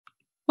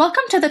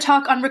Welcome to the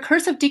talk on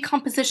recursive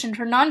decomposition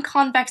for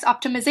non-convex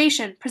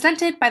optimization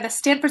presented by the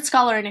Stanford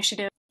Scholar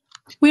Initiative.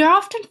 We are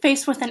often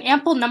faced with an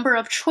ample number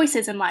of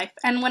choices in life,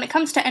 and when it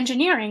comes to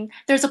engineering,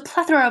 there's a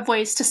plethora of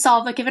ways to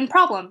solve a given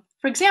problem.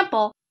 For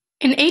example,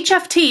 in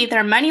HFT, there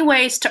are many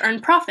ways to earn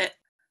profit.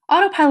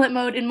 Autopilot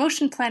mode in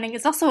motion planning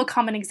is also a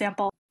common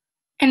example.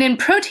 And in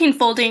protein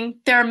folding,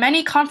 there are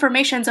many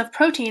conformations of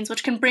proteins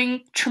which can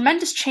bring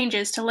tremendous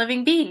changes to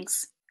living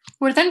beings.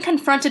 We're then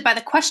confronted by the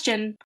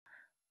question,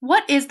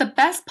 what is the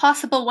best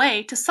possible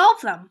way to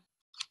solve them?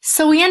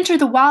 So we enter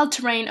the wild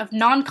terrain of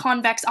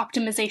non-convex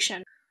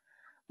optimization,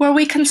 where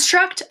we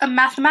construct a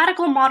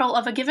mathematical model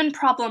of a given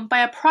problem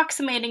by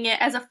approximating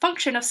it as a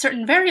function of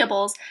certain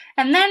variables,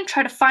 and then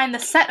try to find the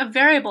set of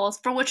variables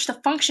for which the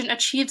function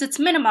achieves its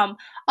minimum,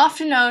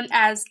 often known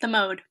as the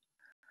mode.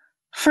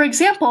 For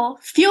example,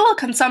 fuel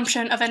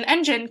consumption of an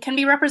engine can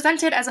be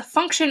represented as a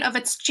function of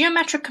its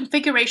geometric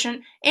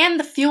configuration and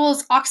the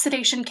fuel's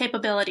oxidation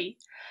capability.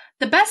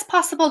 The best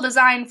possible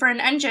design for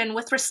an engine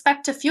with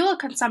respect to fuel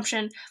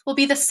consumption will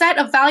be the set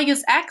of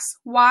values x,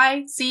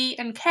 y, z,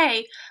 and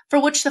k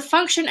for which the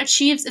function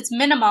achieves its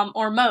minimum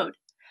or mode.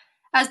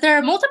 As there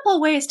are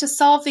multiple ways to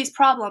solve these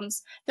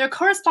problems, their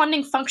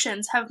corresponding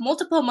functions have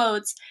multiple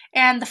modes,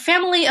 and the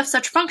family of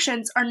such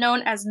functions are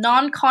known as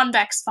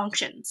non-convex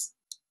functions.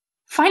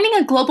 Finding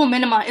a global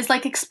minima is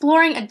like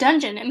exploring a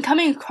dungeon and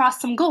coming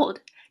across some gold.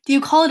 Do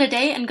you call it a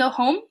day and go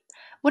home?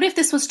 What if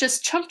this was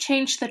just chump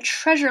change to the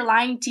treasure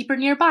lying deeper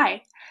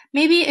nearby?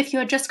 Maybe if you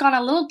had just gone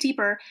a little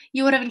deeper,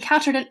 you would have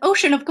encountered an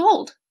ocean of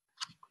gold.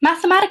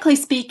 Mathematically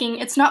speaking,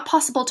 it's not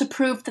possible to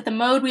prove that the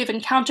mode we've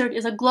encountered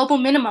is a global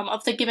minimum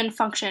of the given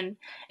function.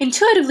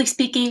 Intuitively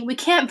speaking, we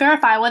can't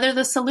verify whether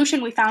the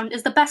solution we found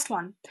is the best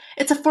one.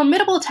 It's a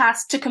formidable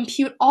task to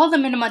compute all the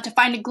minima to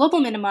find a global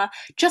minima,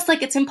 just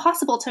like it's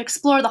impossible to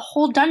explore the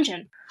whole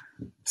dungeon.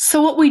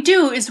 So what we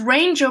do is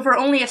range over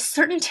only a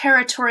certain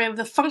territory of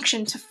the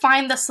function to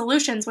find the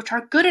solutions which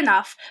are good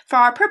enough for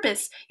our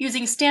purpose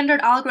using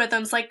standard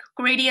algorithms like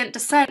gradient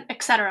descent,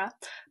 etc.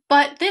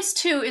 But this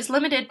too is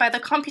limited by the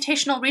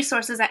computational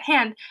resources at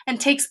hand and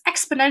takes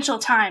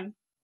exponential time.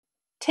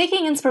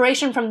 Taking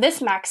inspiration from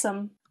this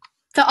maxim,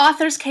 the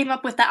authors came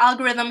up with the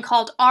algorithm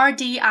called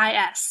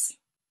RDIS,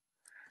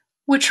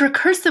 which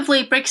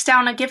recursively breaks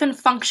down a given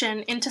function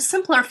into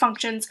simpler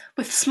functions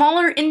with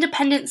smaller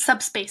independent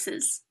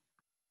subspaces.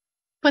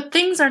 But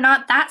things are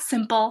not that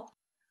simple.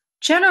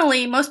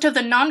 Generally, most of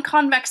the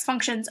non-convex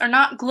functions are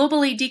not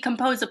globally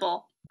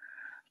decomposable.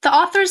 The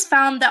authors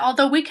found that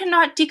although we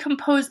cannot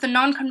decompose the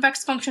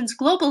non-convex functions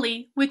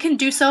globally, we can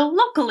do so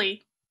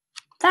locally.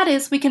 That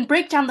is, we can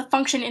break down the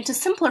function into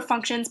simpler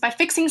functions by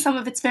fixing some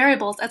of its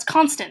variables as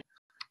constant.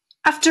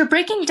 After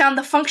breaking down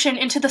the function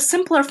into the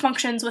simpler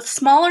functions with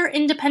smaller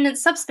independent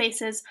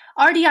subspaces,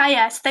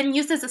 RDIS then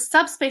uses a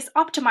subspace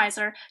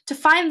optimizer to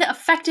find the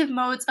effective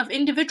modes of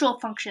individual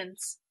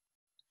functions.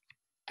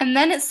 And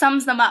then it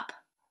sums them up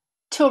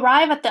to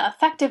arrive at the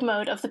effective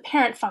mode of the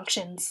parent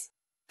functions.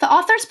 The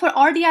authors put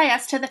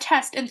RDIS to the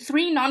test in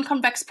 3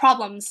 non-convex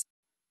problems.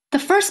 The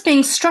first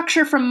being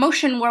structure from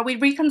motion, where we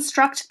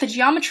reconstruct the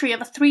geometry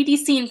of a 3D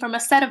scene from a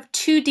set of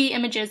 2D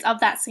images of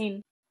that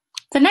scene.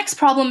 The next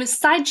problem is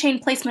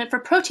sidechain placement for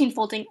protein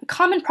folding, a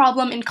common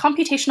problem in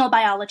computational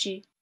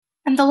biology.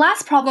 And the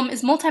last problem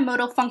is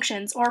multimodal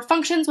functions, or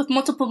functions with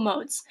multiple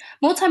modes.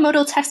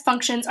 Multimodal test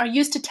functions are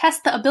used to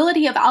test the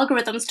ability of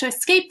algorithms to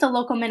escape the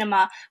local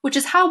minima, which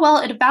is how well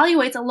it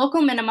evaluates a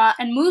local minima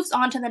and moves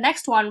on to the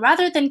next one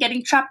rather than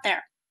getting trapped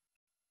there.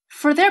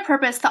 For their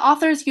purpose, the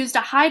authors used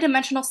a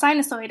high-dimensional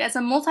sinusoid as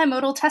a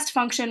multimodal test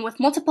function with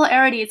multiple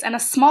arities and a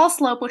small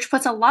slope, which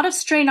puts a lot of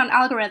strain on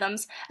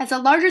algorithms, as a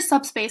larger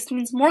subspace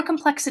means more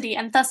complexity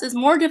and thus is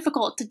more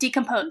difficult to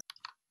decompose.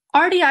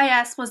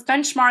 RDIS was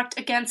benchmarked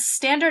against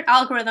standard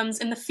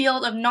algorithms in the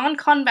field of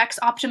non-convex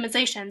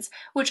optimizations,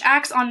 which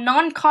acts on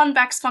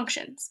non-convex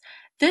functions.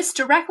 This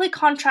directly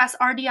contrasts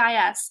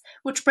RDIS,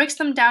 which breaks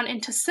them down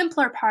into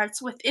simpler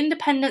parts with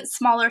independent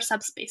smaller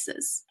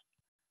subspaces.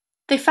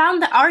 They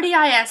found that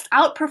RDIS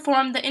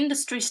outperformed the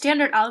industry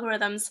standard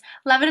algorithms,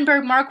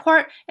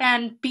 Levenberg-Marquardt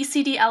and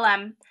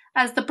BCD-LM,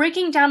 as the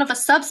breaking down of a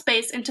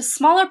subspace into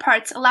smaller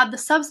parts allowed the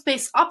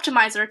subspace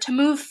optimizer to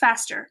move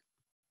faster.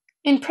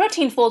 In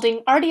protein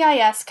folding,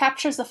 RDIS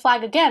captures the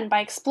flag again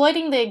by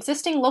exploiting the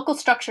existing local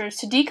structures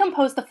to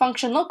decompose the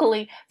function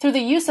locally through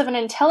the use of an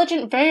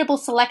intelligent variable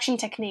selection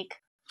technique.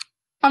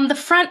 On the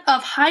front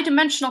of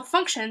high-dimensional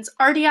functions,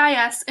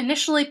 RDIS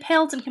initially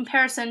paled in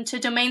comparison to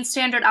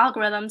domain-standard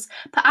algorithms,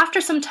 but after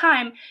some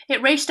time,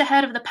 it raced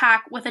ahead of the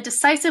pack with a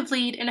decisive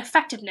lead in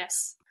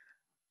effectiveness.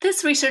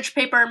 This research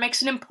paper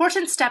makes an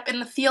important step in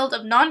the field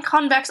of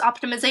non-convex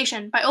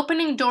optimization by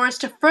opening doors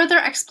to further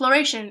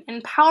exploration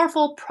in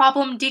powerful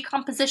problem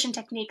decomposition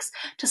techniques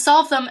to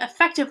solve them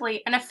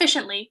effectively and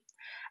efficiently.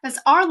 As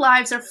our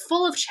lives are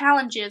full of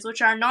challenges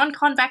which are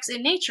non-convex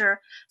in nature,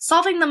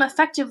 solving them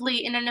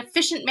effectively in an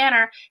efficient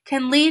manner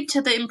can lead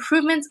to the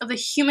improvements of the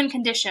human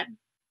condition.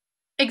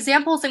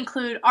 Examples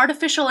include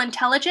artificial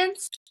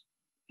intelligence,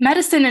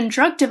 medicine and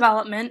drug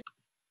development,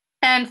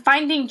 and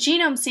finding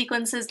genome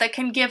sequences that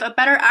can give a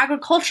better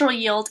agricultural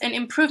yield and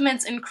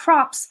improvements in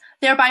crops,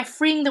 thereby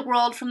freeing the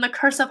world from the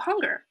curse of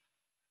hunger.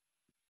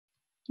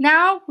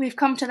 Now we've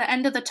come to the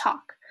end of the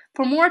talk.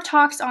 For more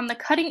talks on the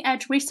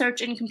cutting-edge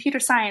research in computer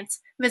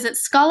science, visit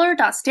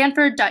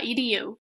scholar.stanford.edu.